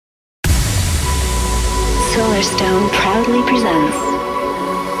Solarstone proudly presents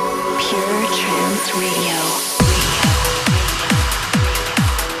Pure Trance Radio.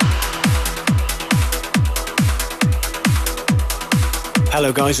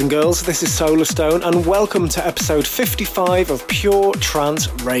 Hello guys and girls, this is Solarstone and welcome to episode 55 of Pure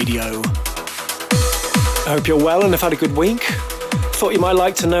Trance Radio. I hope you're well and have had a good week. Thought you might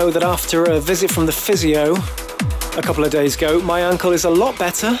like to know that after a visit from the physio a couple of days ago, my ankle is a lot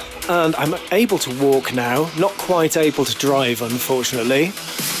better and I'm able to walk now, not quite able to drive unfortunately.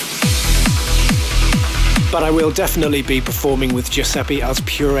 But I will definitely be performing with Giuseppe as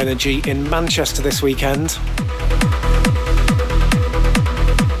Pure Energy in Manchester this weekend.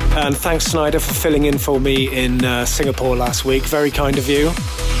 And thanks Snyder for filling in for me in Singapore last week, very kind of you.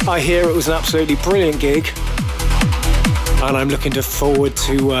 I hear it was an absolutely brilliant gig and I'm looking forward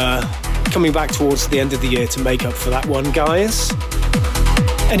to coming back towards the end of the year to make up for that one, guys.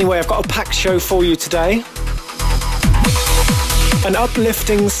 Anyway, I've got a packed show for you today. An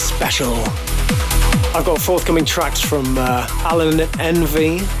uplifting special. I've got forthcoming tracks from Alan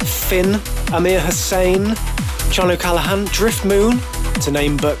Envy, Finn, Amir Hussain, John O'Callaghan, Drift Moon, to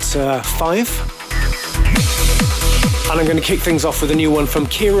name but 5. And I'm going to kick things off with a new one from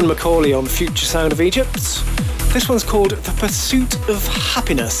Kieran McCauley on Future Sound of Egypt. This one's called The Pursuit of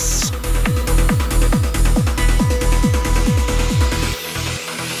Happiness.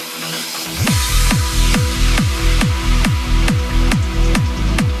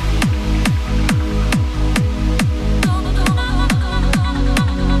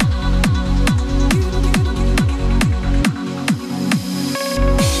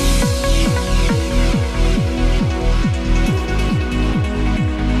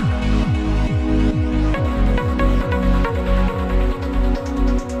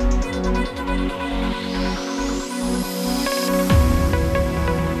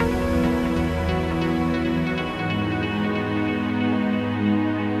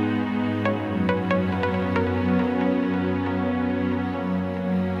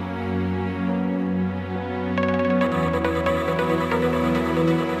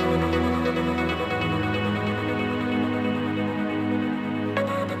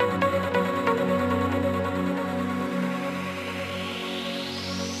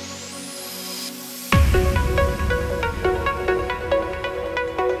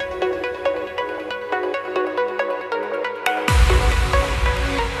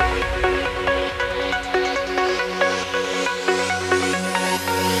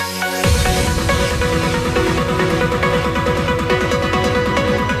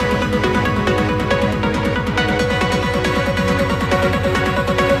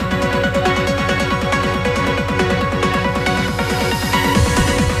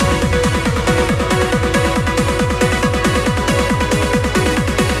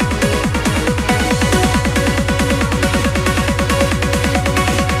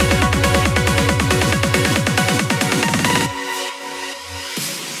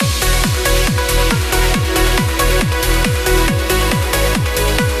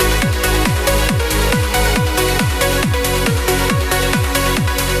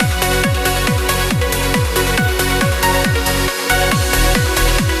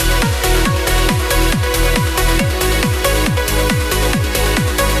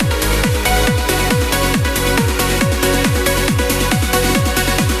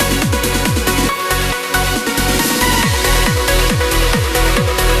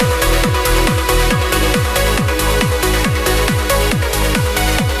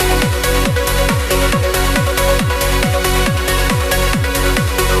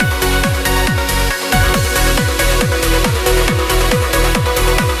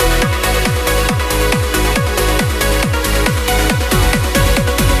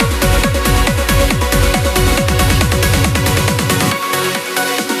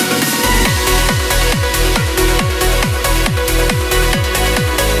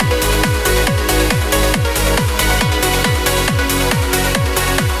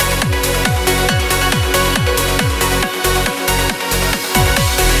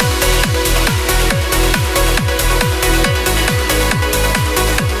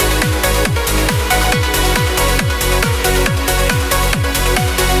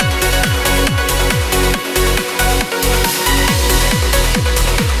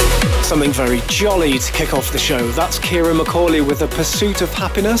 Something very jolly to kick off the show. That's Kieran McCauley with The Pursuit of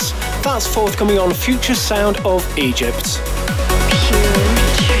Happiness. That's forthcoming on Future Sound of Egypt.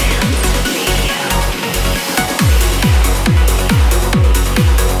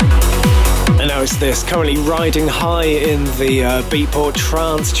 And now it's this, currently riding high in the Beatport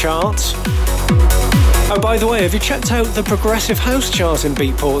Trance chart. Oh, by the way, have you checked out the progressive house chart in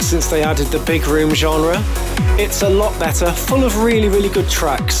Beatport since they added the big room genre? It's a lot better, full of really, really good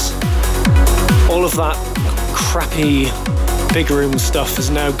tracks. All of that crappy big room stuff has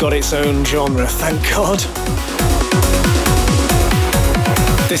now got its own genre, thank God.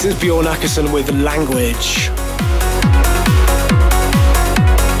 This is Bjorn Akesson with Language.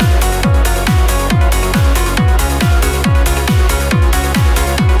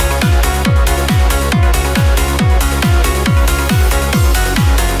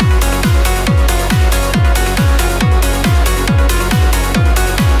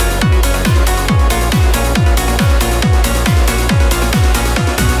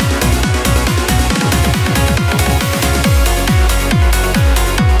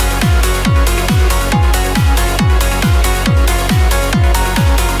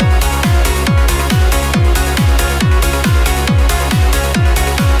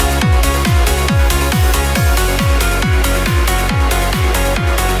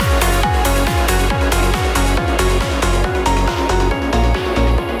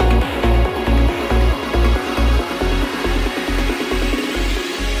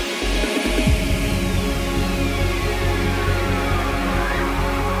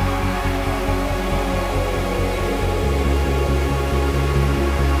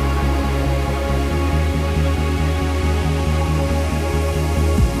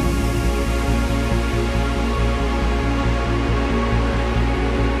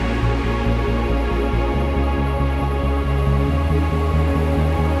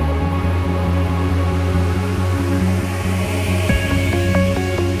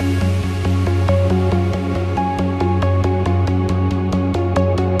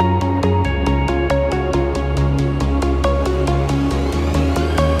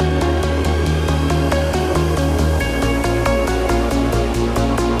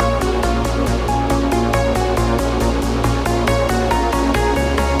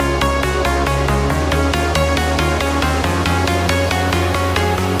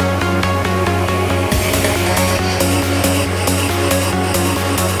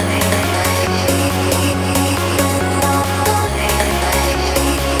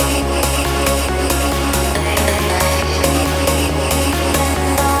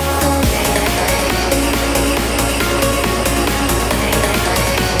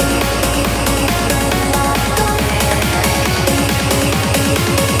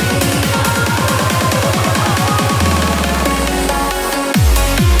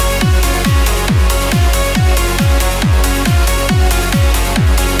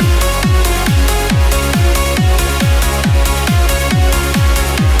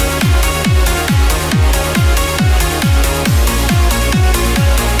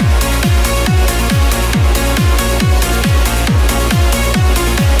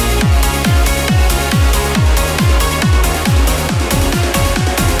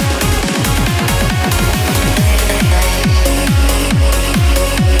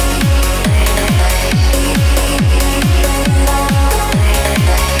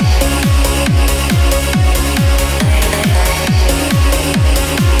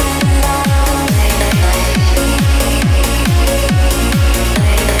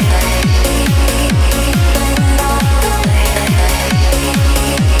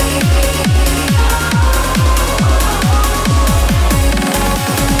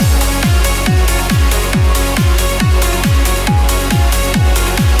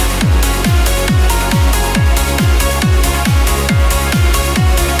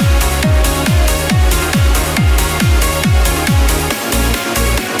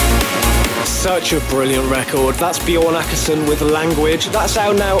 Such a brilliant record. That's Bjorn Akesson with Language. That's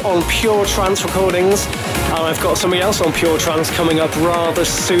out now on Pure Trance Recordings. And I've got something else on Pure Trance coming up rather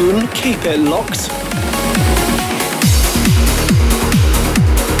soon. Keep it locked.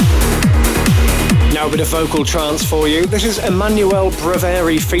 Now a bit of vocal trance for you. This is Emmanuel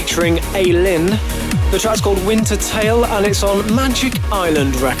Braveri featuring Aylin. The track's called Winter Tale and it's on Magic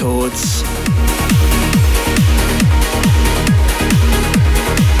Island Records.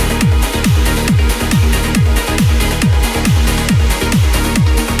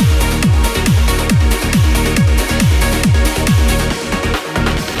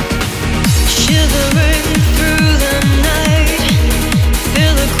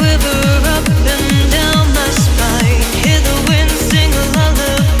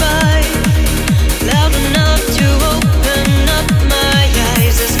 Loud enough to open up my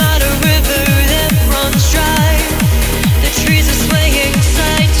eyes. There's not a river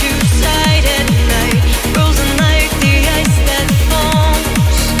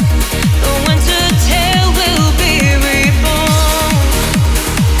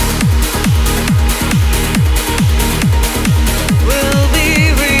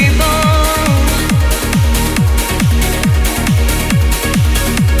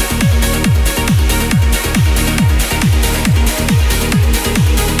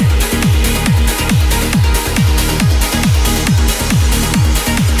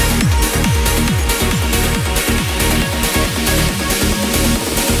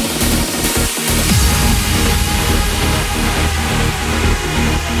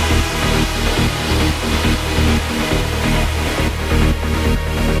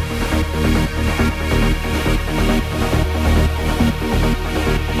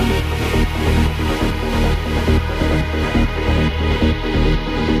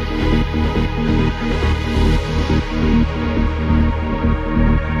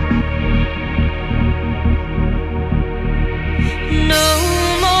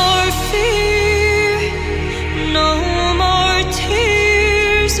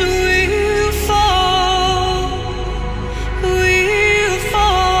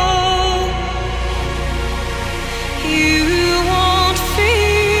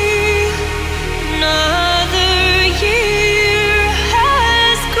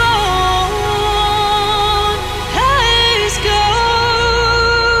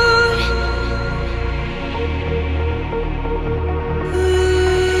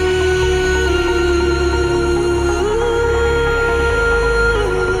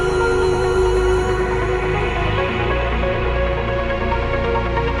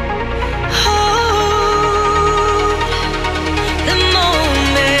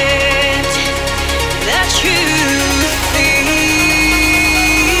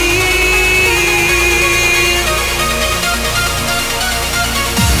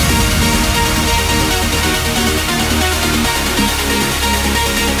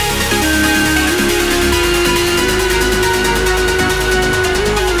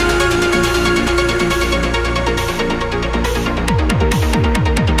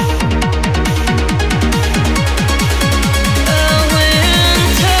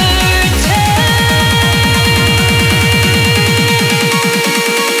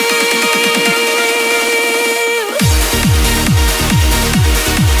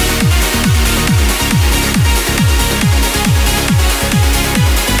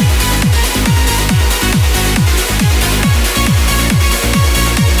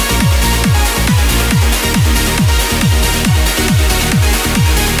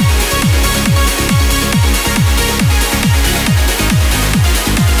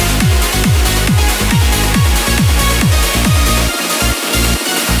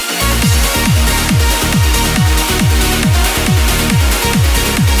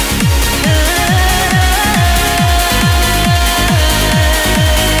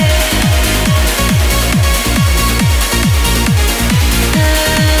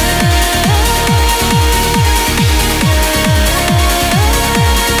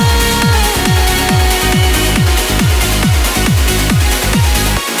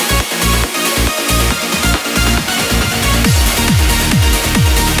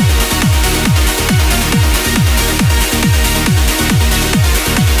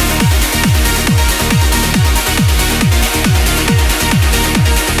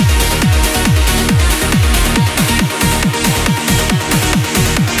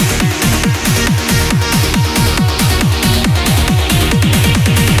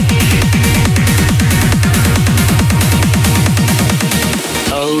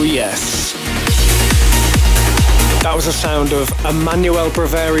was the sound of Emmanuel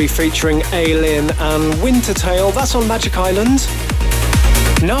Braveri featuring Aylin and Wintertail. That's on Magic Island.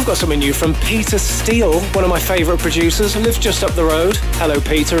 Now I've got something new from Peter Steele, one of my favourite producers, who lives just up the road. Hello,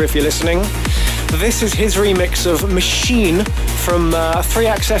 Peter, if you're listening. This is his remix of Machine from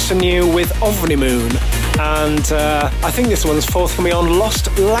 3XS and New with Ovni Moon. And I think this one's forthcoming on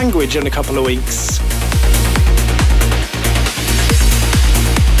Lost Language in a couple of weeks.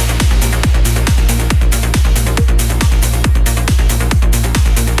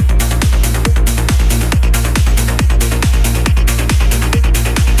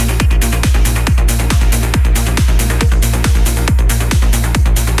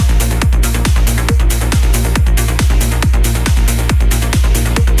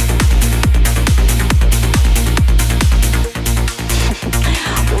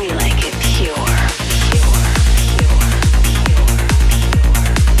 We like it pure.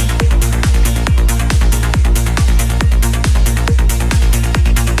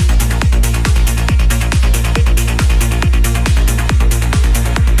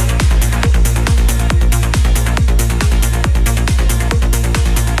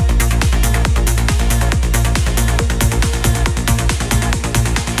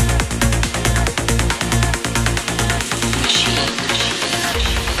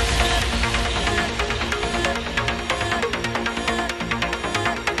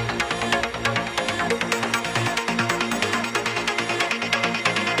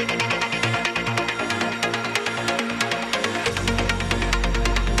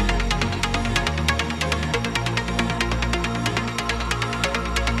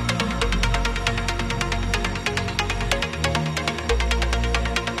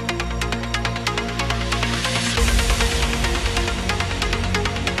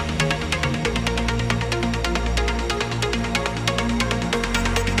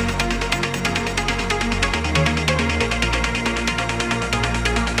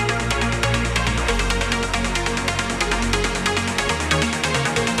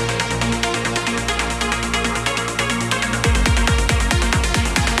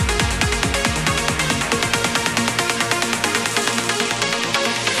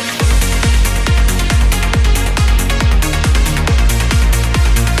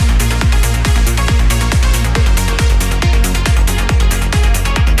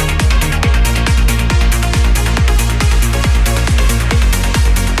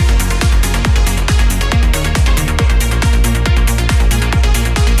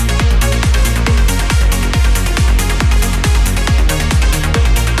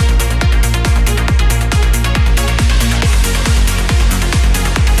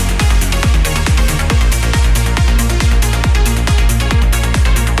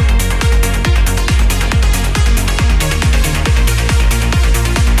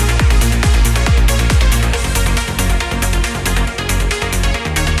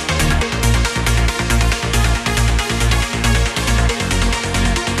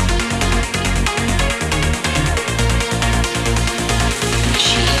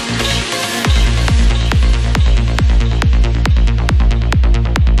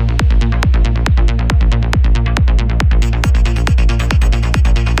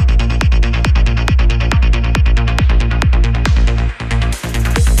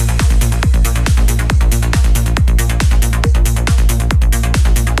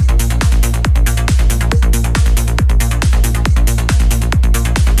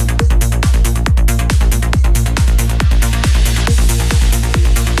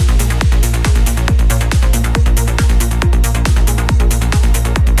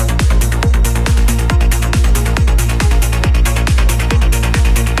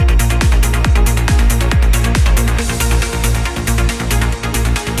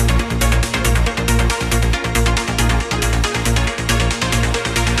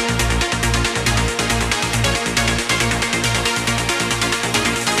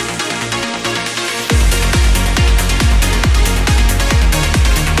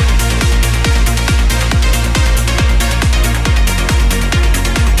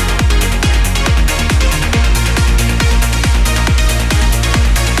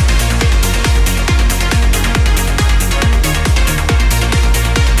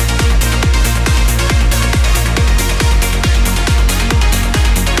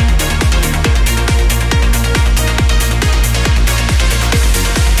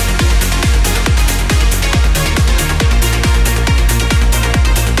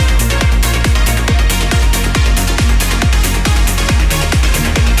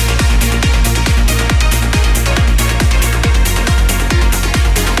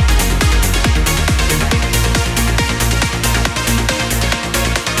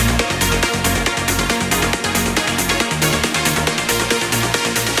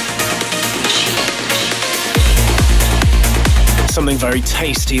 something very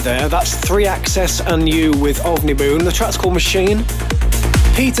tasty there. That's 3Access and You with Ovnimoon. The track's called Machine.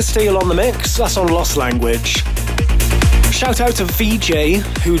 Peter Steele on the mix. That's on Lost Language. Shout out to VJ,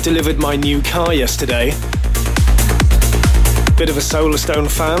 who delivered my new car yesterday. Bit of a Solarstone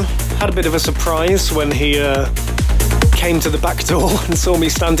fan. Had a bit of a surprise when he came to the back door and saw me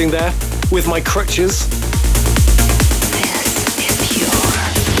standing there with my crutches.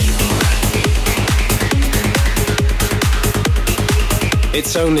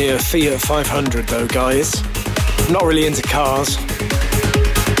 It's only a Fiat 500 though, guys. I'm not really into cars.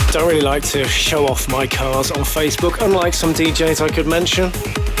 Don't really like to show off my cars on Facebook, unlike some DJs I could mention.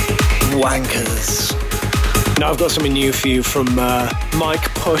 Wankers. Now I've got something new for you from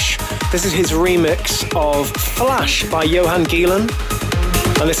Mike Push. This is his remix of Flash by Johan Gielen.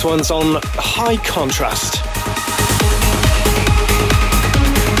 And this one's on High Contrast.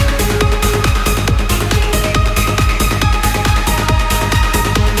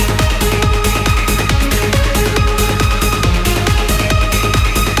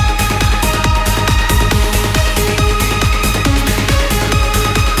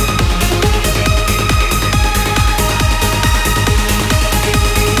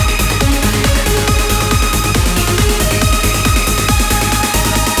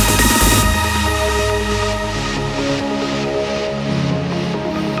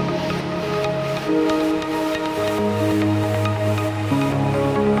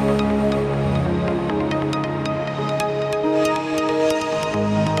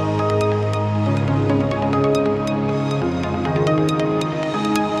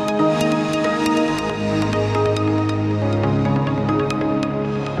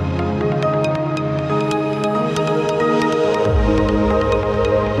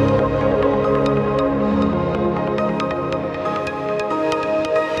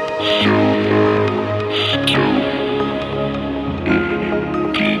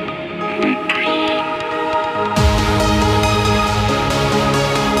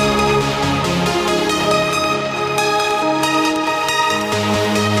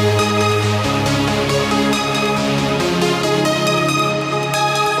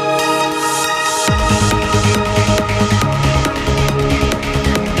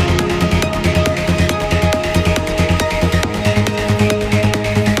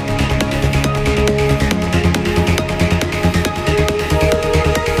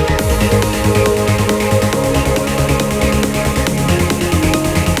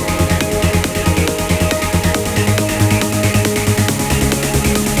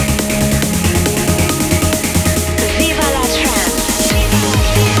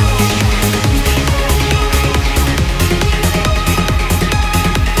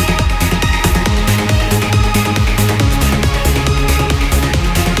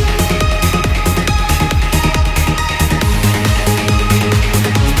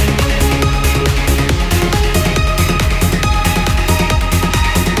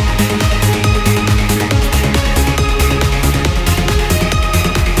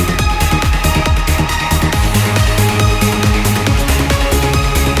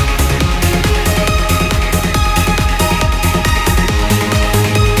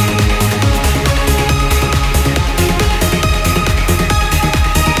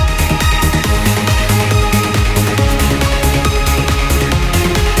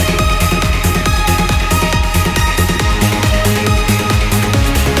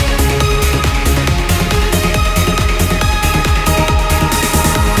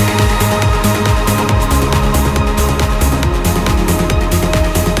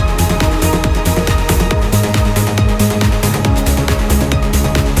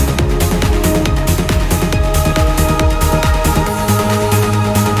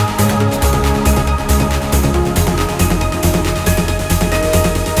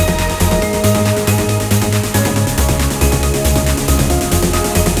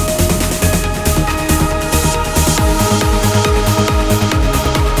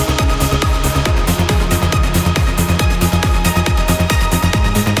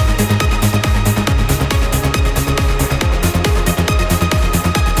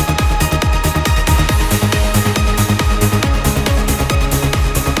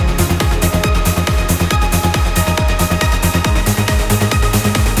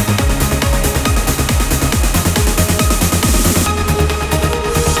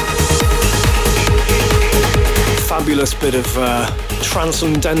 fabulous bit of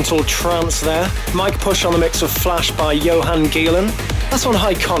transcendental trance there. Mike Push on the mix of Flash by Johan Gielen. That's on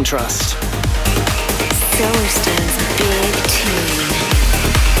High Contrast. Solarstone's big tune.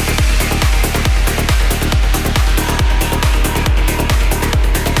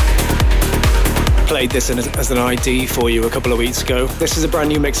 played this as an ID for you a couple of weeks ago. This is a brand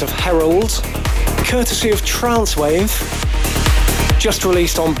new mix of Herald, courtesy of Trancewave, just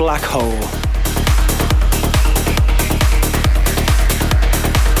released on Black Hole.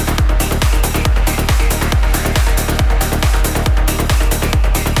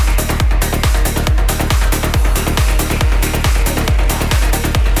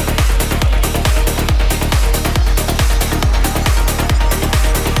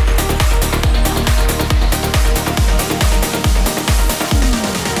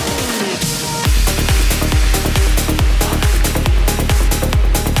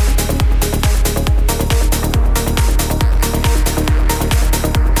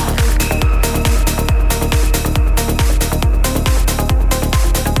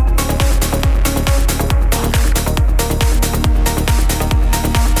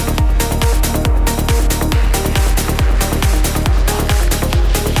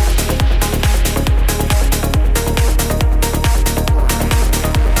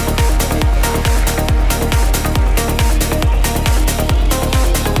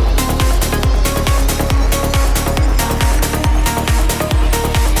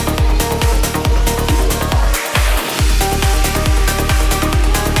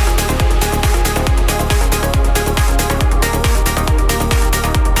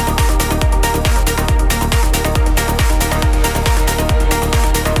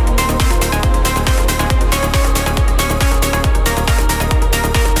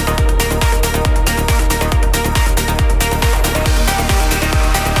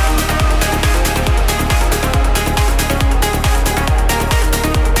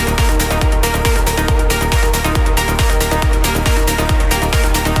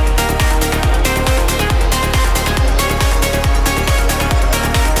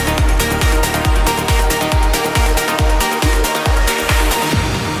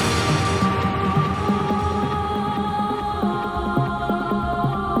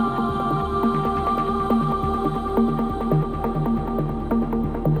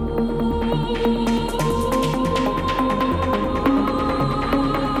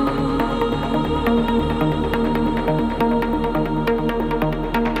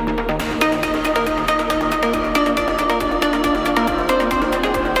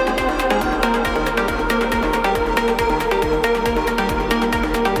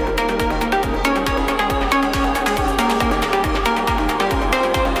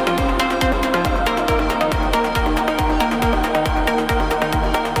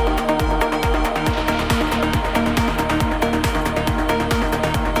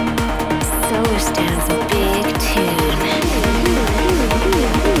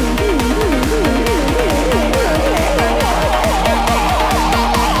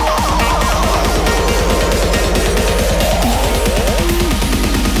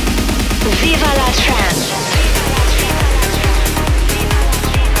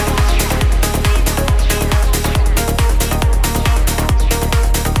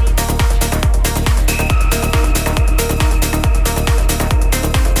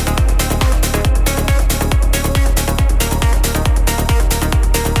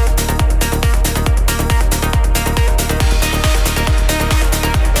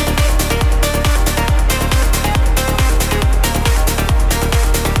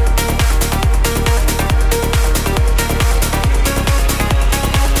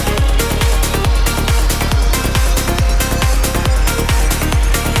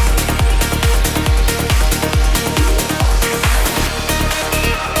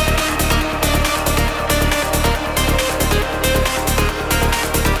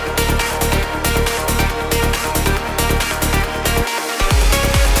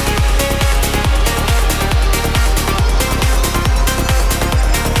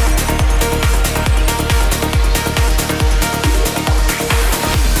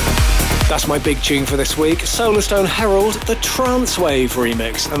 That's my big tune for this week, Solarstone Herald, the Trancewave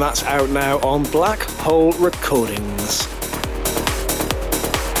remix, and that's out now on Black Hole Recordings.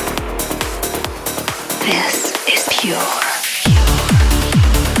 This is pure.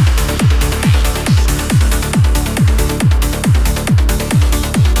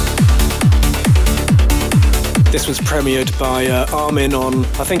 This was premiered by Armin on,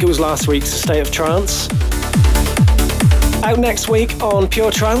 I think it was last week's State of Trance. Out next week on Pure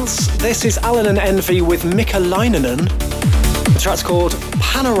Trance, this is Alan and Envy with Mika Laininen. The track's called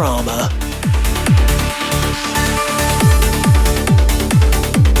Panorama.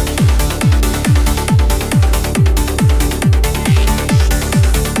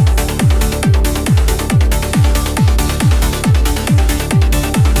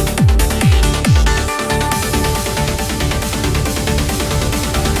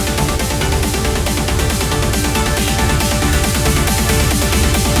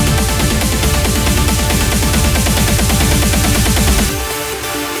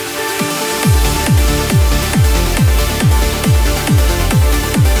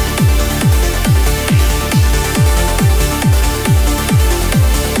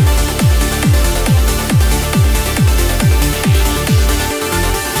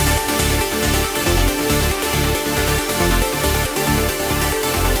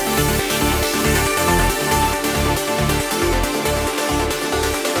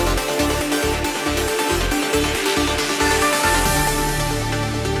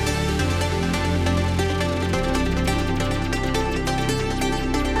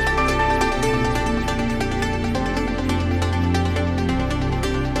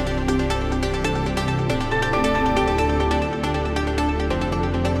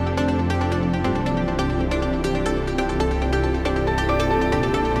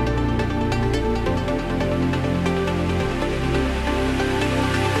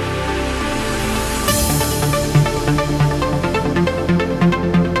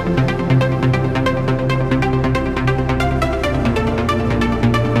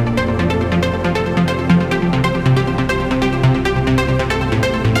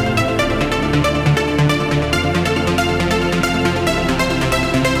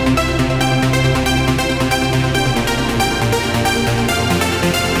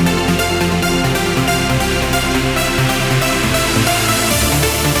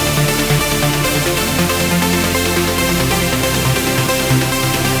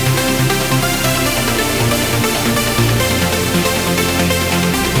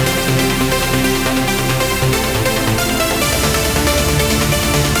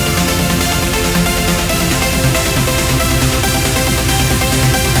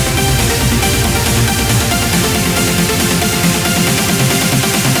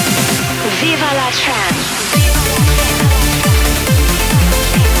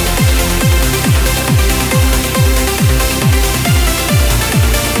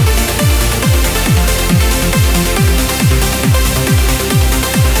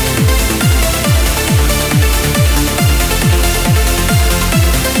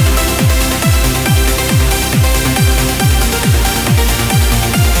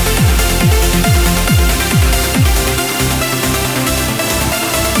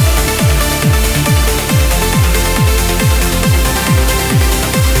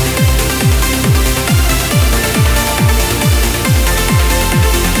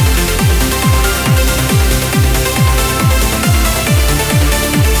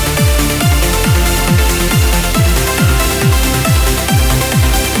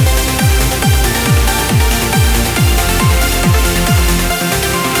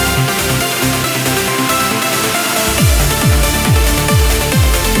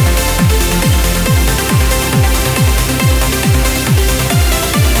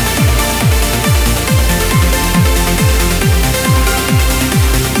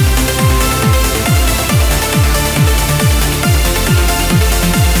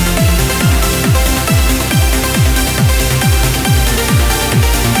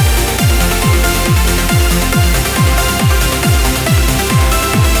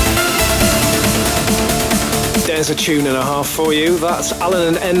 a tune and a half for you. That's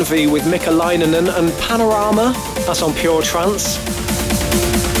Alan and Envy with Mika Leinonen and Panorama. That's on Pure Trance.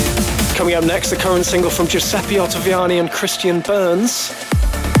 Coming up next, the current single from Giuseppe Ottaviani and Christian Burns.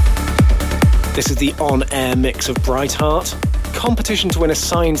 This is the on-air mix of Bright Heart. Competition to win a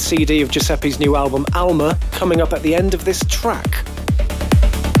signed CD of Giuseppe's new album Alma coming up at the end of this track.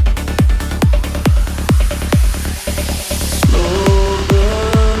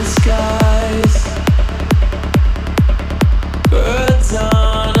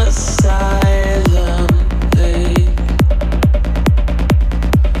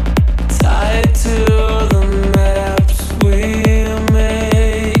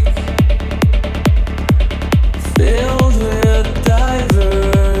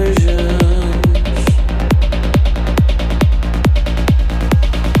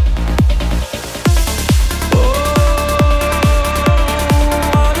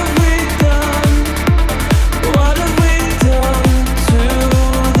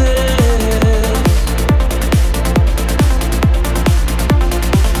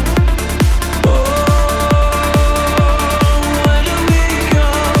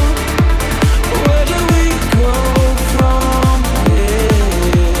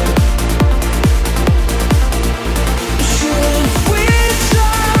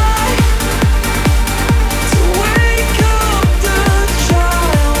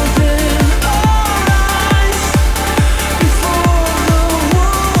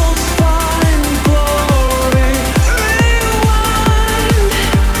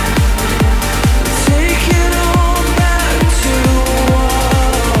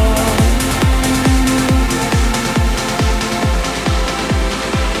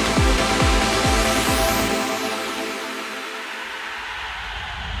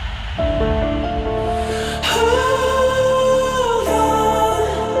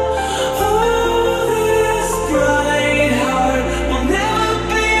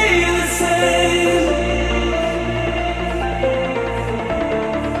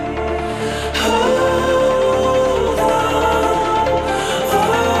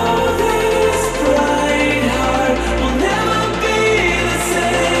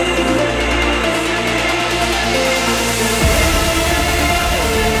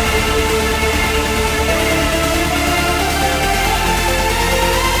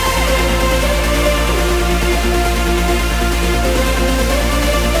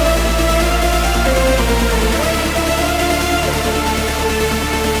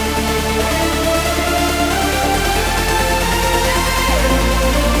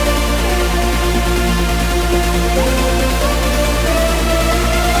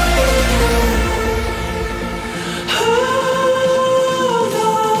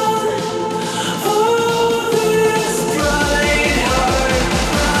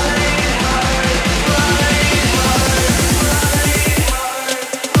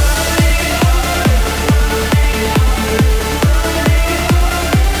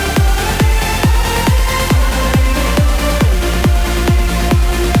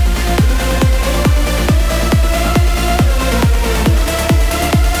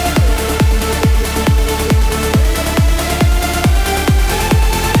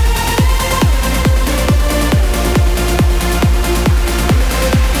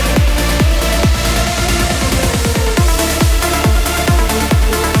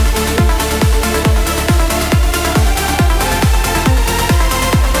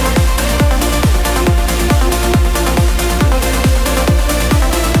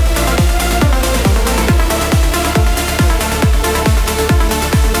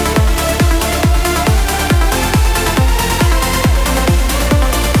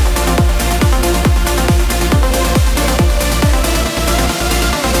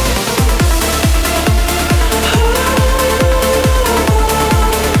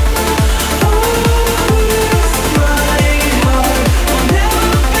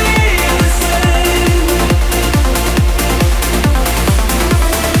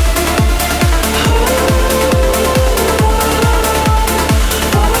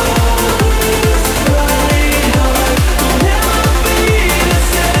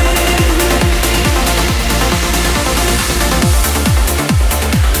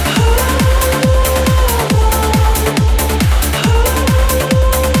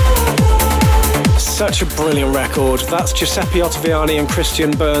 Such a brilliant record. That's Giuseppe Ottaviani and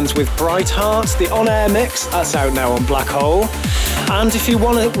Christian Burns with Bright Heart, the on-air mix. That's out now on Black Hole. And if you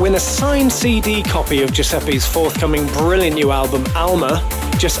want to win a signed CD copy of Giuseppe's forthcoming brilliant new album, Alma,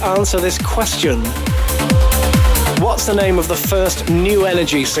 just answer this question. What's the name of the first New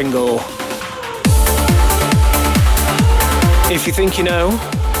Energy single? If you think you know,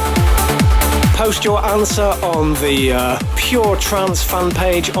 Post your answer on the Pure Trance fan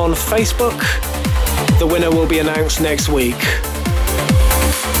page on Facebook. The winner will be announced next week.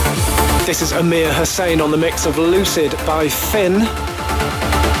 This is Amir Hussain on the mix of Lucid by Finn.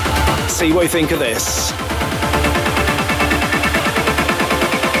 See what you think of this.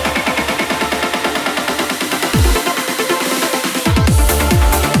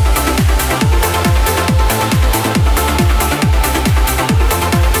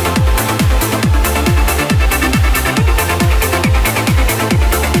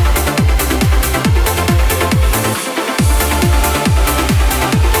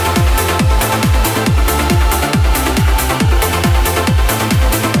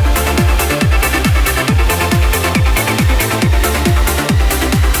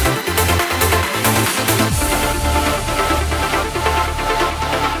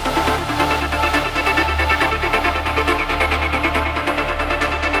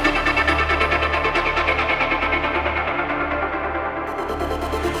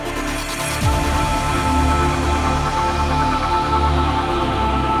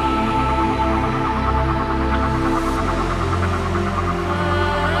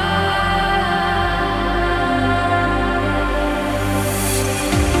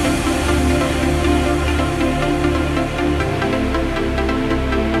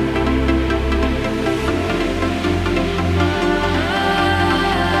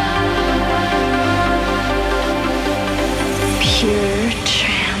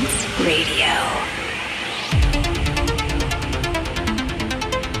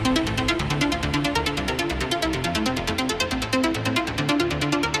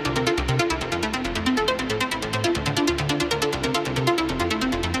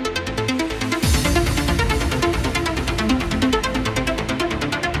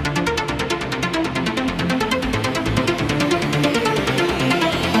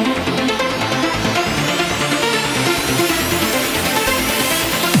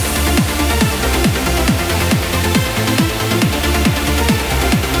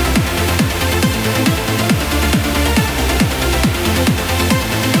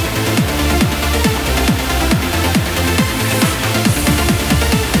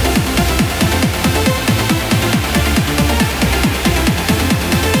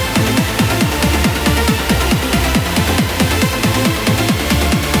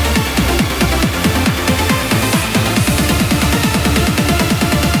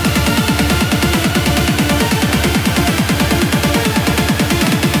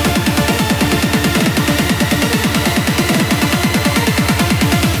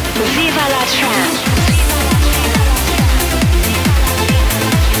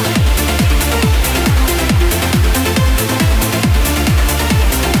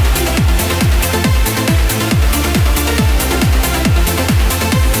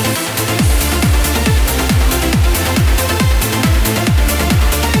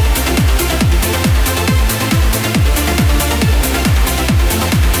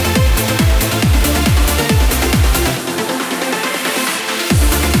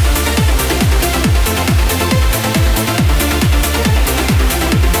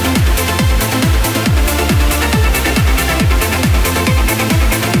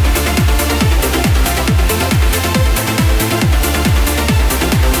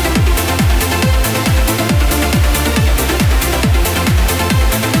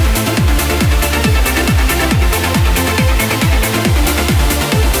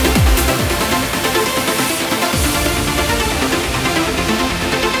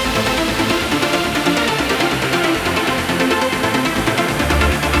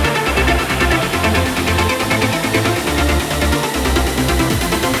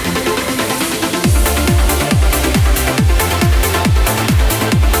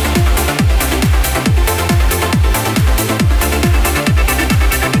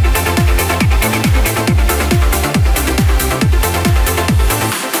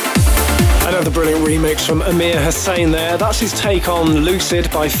 remix from Amir Hussain there. That's his take on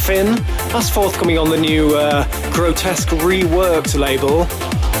Lucid by Finn. That's forthcoming on the new Grotesque Reworked label.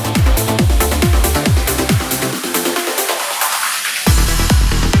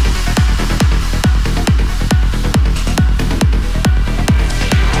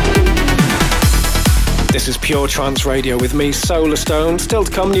 This is Pure Trance Radio with me, Solarstone. Still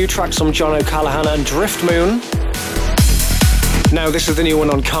to come, new tracks from John O'Callaghan and Driftmoon. Now this is the new one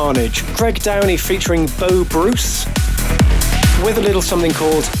on Carnage. Greg Downey featuring Bo Bruce with a little something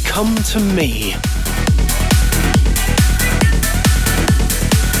called Come to Me.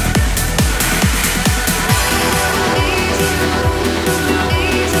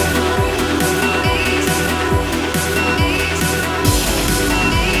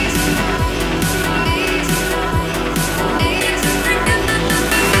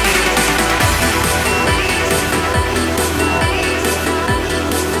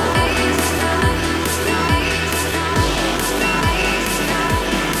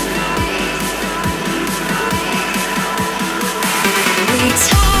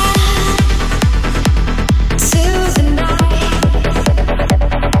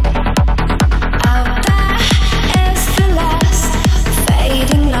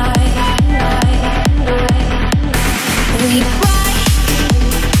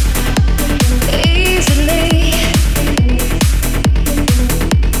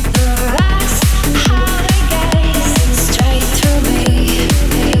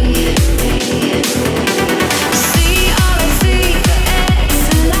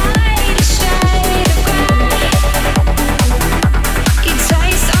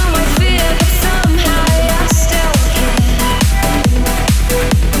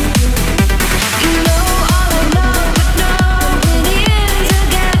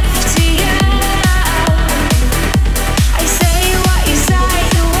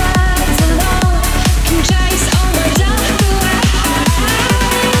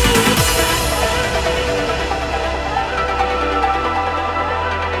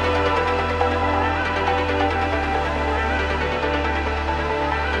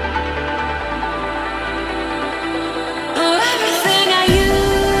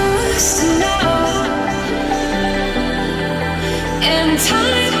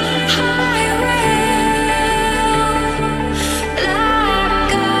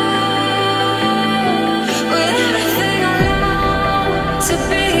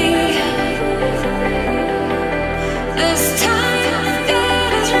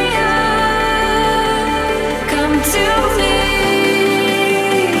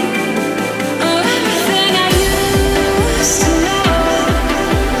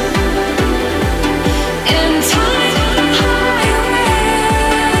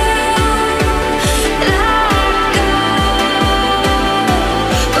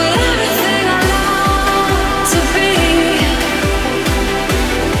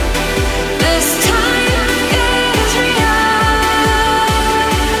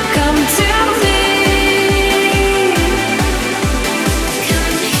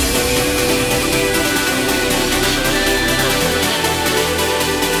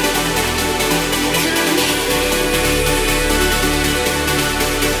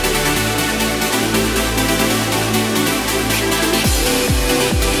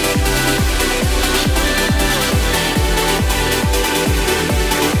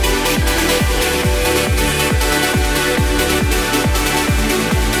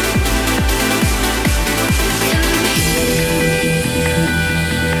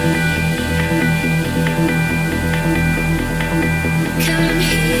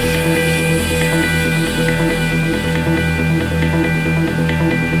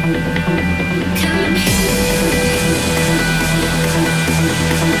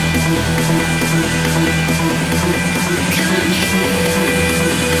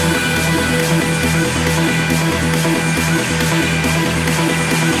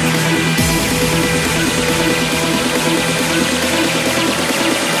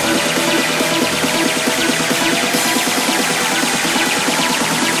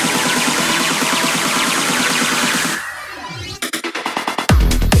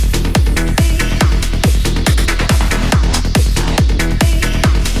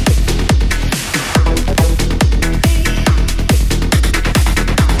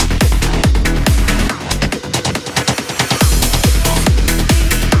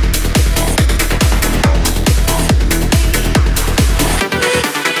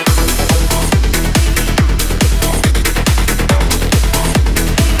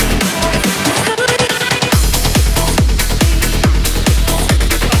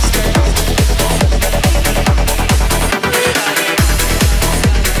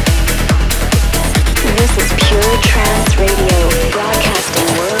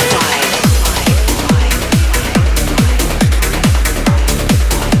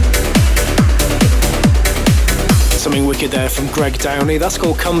 There from Greg Downey. That's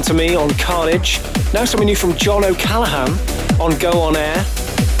called Come To Me on Carnage. Now something new from John O'Callaghan on Go On Air.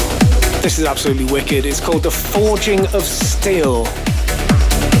 This is absolutely wicked. It's called The Forging of Steel.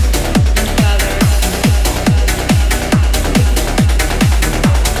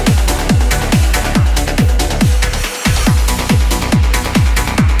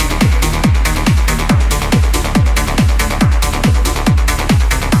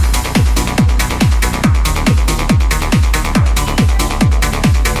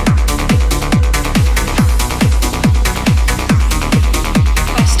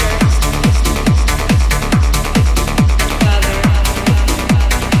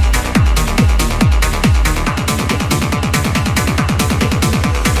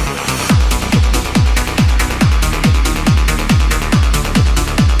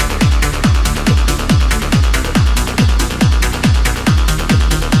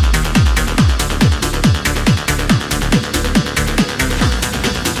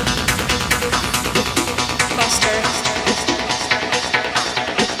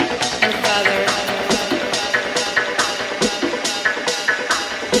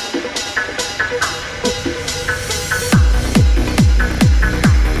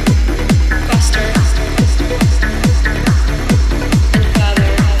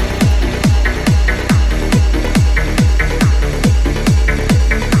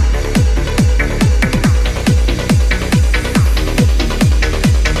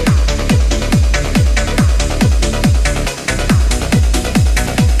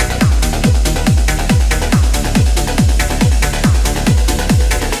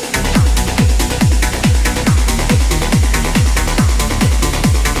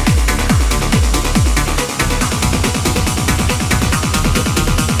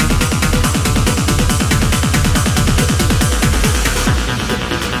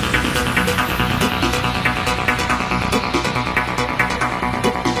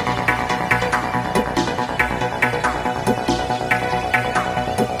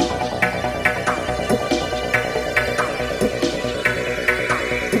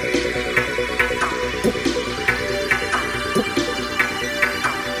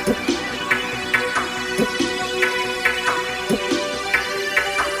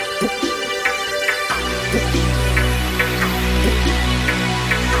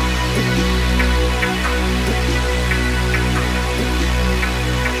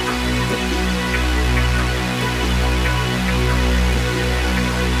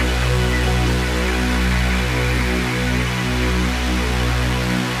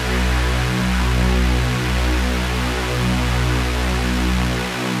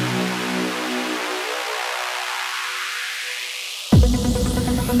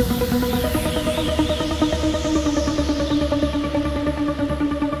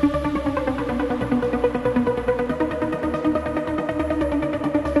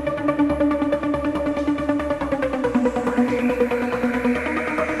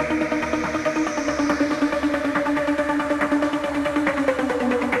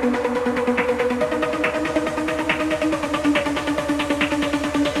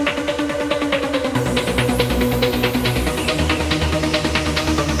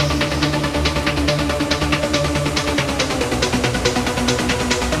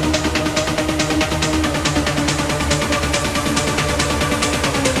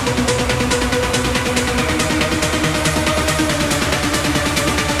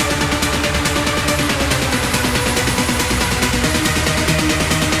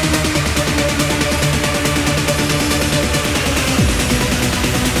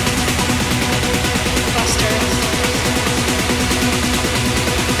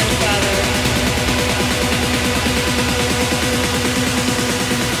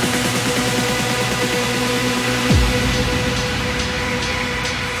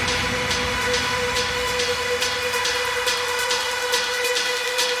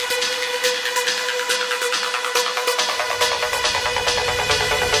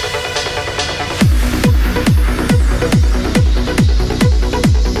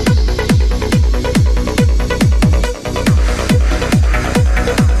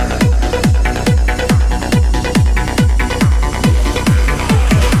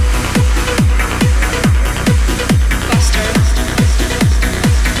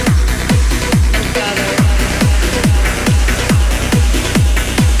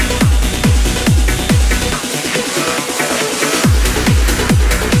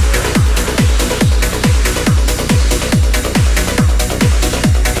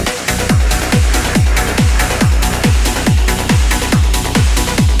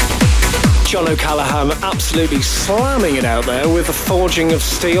 Jono Callahan absolutely slamming it out there with The Forging of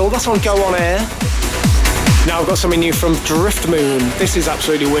Steel. That's on Go On Air. Now I've got something new from Driftmoon. This is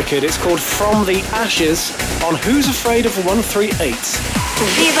absolutely wicked. It's called From the Ashes on Who's Afraid of 138.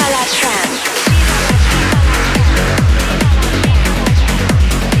 Viva la Trance.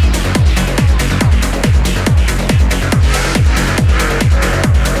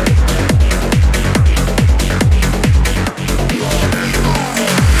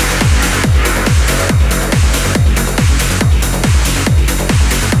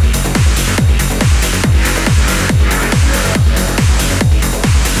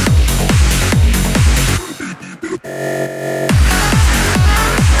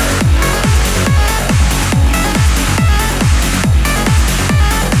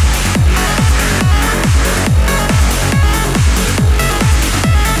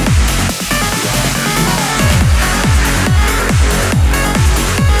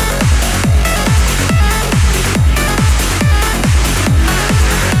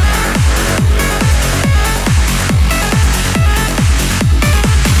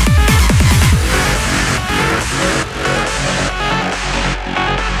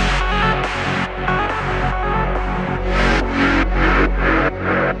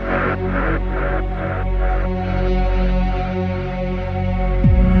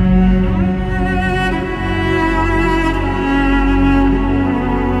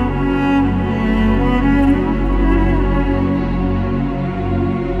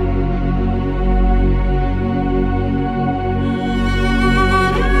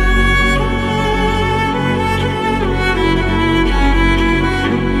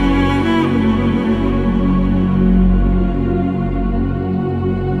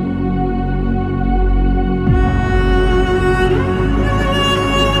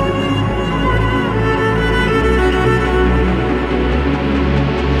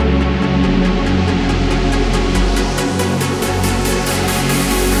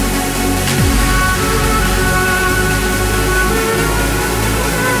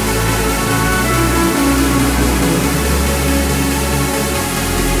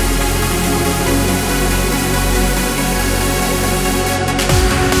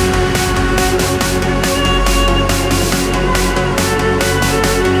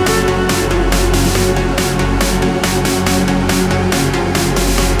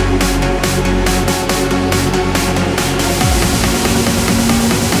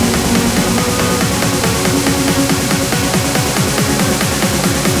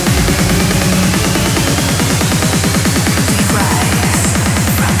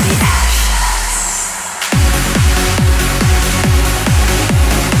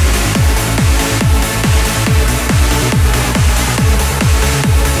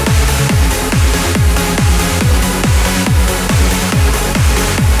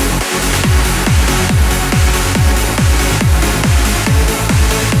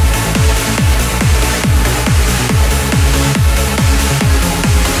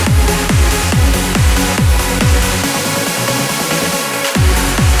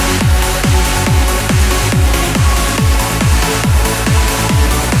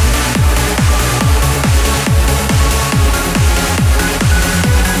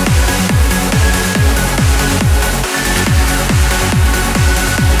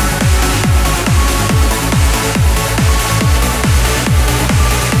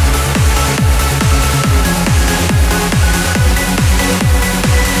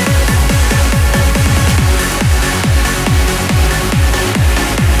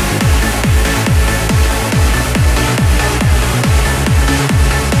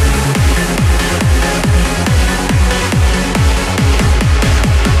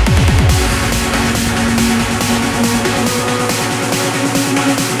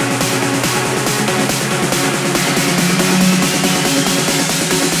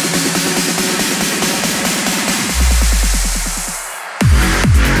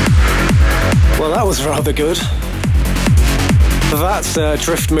 was rather good. That's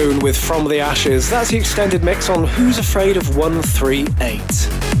Driftmoon with From the Ashes. That's the extended mix on Who's Afraid of 138.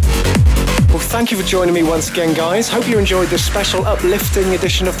 Well, thank you for joining me once again, guys. Hope you enjoyed this special uplifting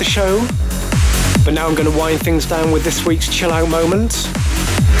edition of the show. But now I'm going to wind things down with this week's chill out moment.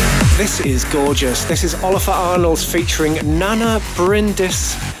 This is gorgeous. This is Oliver Arnolds featuring Nana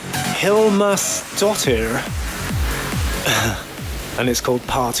Bryndis Hilmarsdottir. And it's called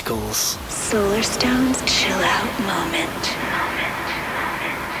Particles. Solarstone's chill out moment.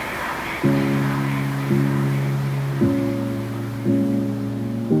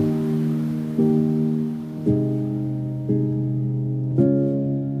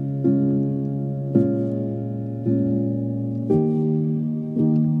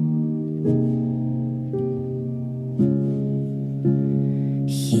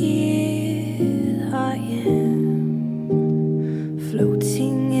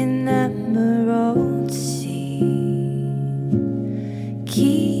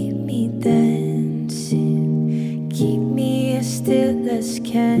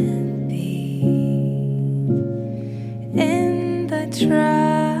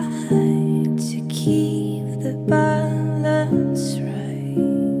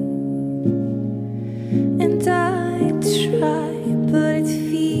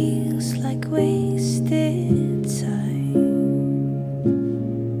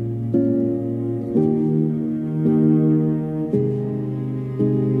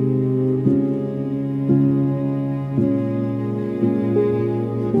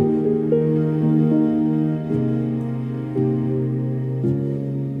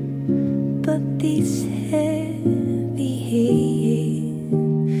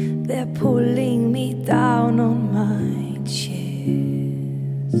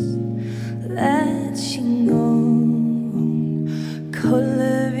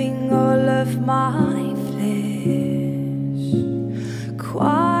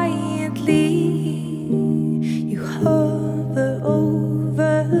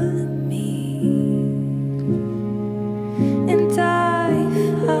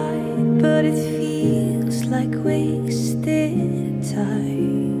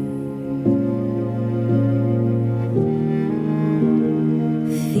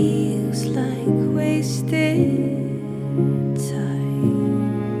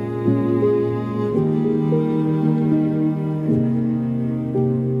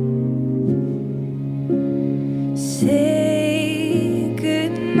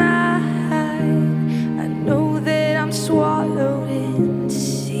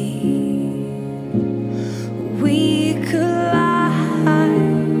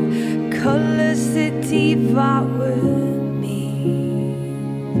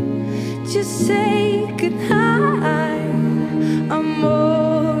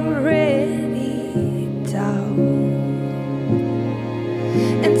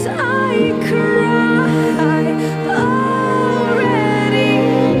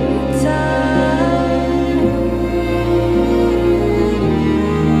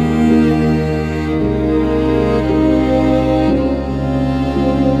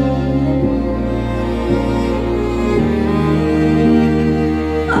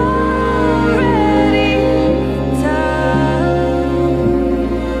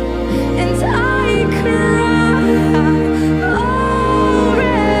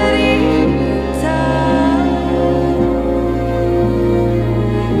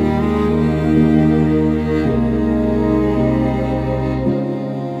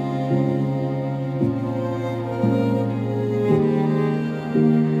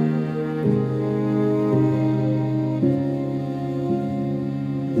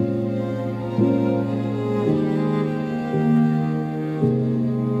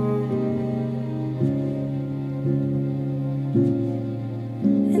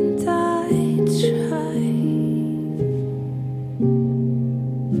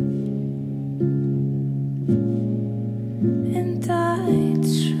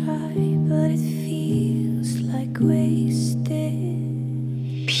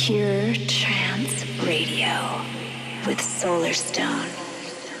 Pure Trance Radio with Solarstone.